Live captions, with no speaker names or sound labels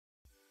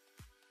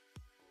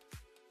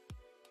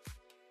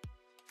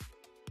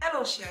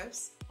Hello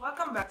chefs,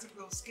 welcome back to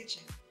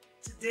Closkitchen.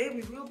 Today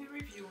we will be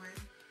reviewing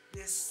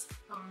this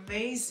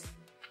amazing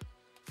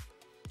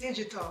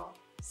digital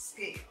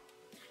scale.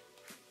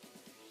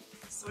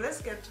 So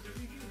let's get to the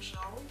review,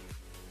 shall we?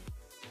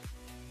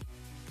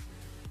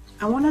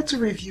 I wanted to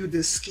review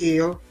this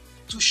scale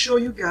to show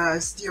you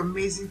guys the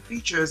amazing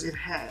features it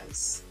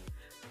has.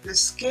 The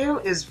scale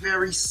is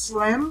very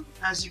slim,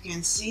 as you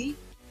can see,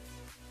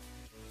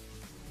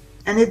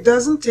 and it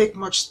doesn't take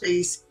much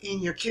space in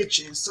your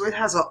kitchen. So it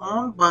has an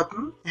on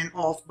button and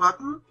off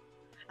button,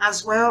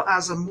 as well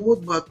as a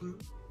mode button.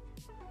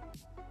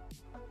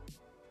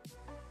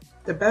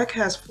 The back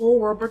has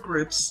 4 rubber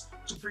grips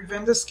to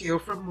prevent the scale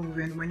from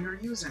moving when you're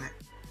using it.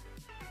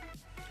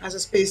 As a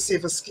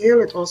space-saver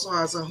scale, it also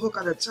has a hook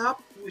at the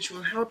top, which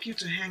will help you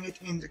to hang it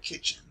in the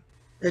kitchen.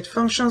 It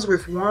functions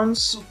with one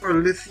super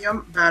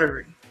lithium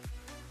battery.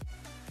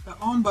 The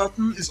on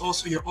button is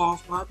also your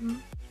off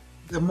button.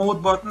 The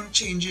mode button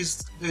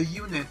changes the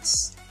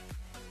units.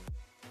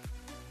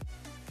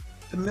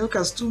 The milk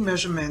has 2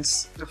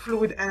 measurements, the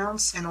fluid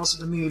ounce and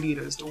also the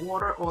milliliters. The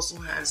water also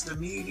has the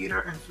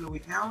milliliter and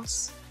fluid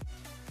ounce.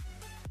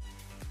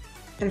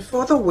 And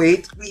for the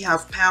weight, we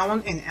have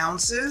pound and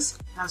ounces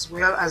as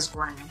well as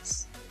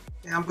grams.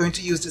 Then I'm going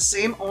to use the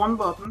same on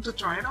button to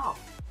turn it off.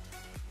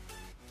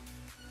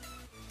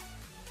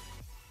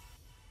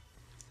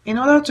 In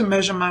order to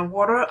measure my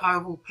water, I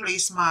will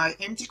place my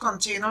empty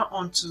container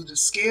onto the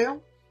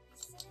scale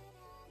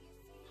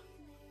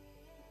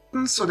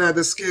so that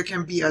the scale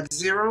can be at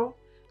 0.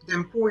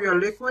 Then pour your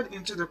liquid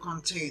into the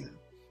container.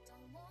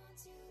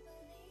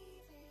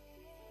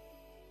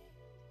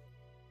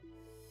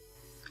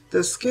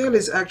 The scale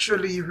is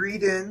actually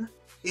reading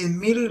in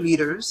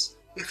milliliters.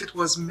 If it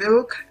was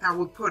milk, I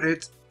would put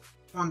it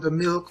on the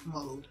milk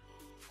mode.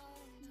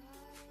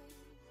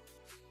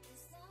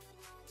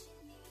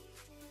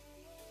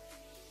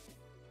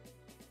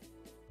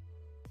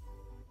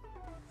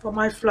 For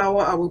my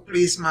flour, I will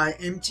place my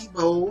empty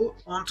bowl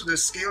onto the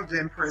scale,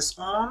 then press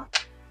on.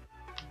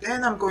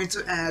 Then I'm going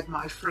to add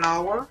my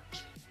flour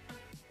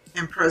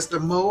and press the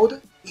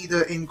mode,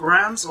 either in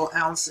grams or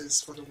ounces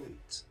for the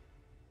weight.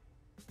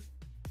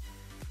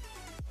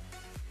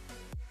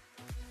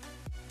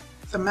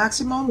 The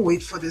maximum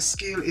weight for this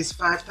scale is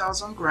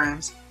 5,000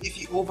 grams. If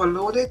you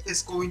overload it,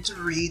 it's going to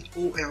read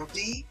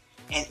OLD,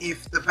 and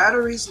if the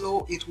battery is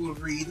low, it will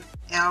read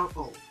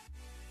LO.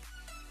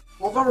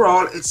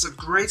 Overall, it's a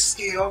great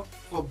scale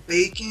for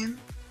baking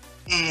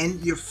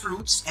and your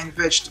fruits and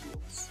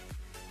vegetables.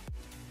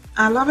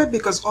 I love it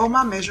because all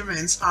my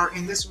measurements are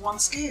in this one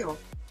scale.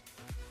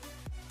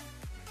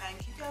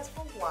 Thank you guys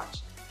for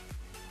watching.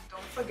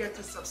 Don't forget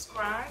to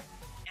subscribe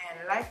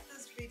and like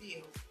this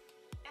video.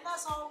 And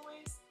as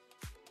always,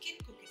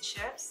 keep cooking,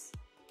 chefs.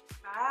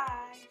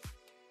 Bye.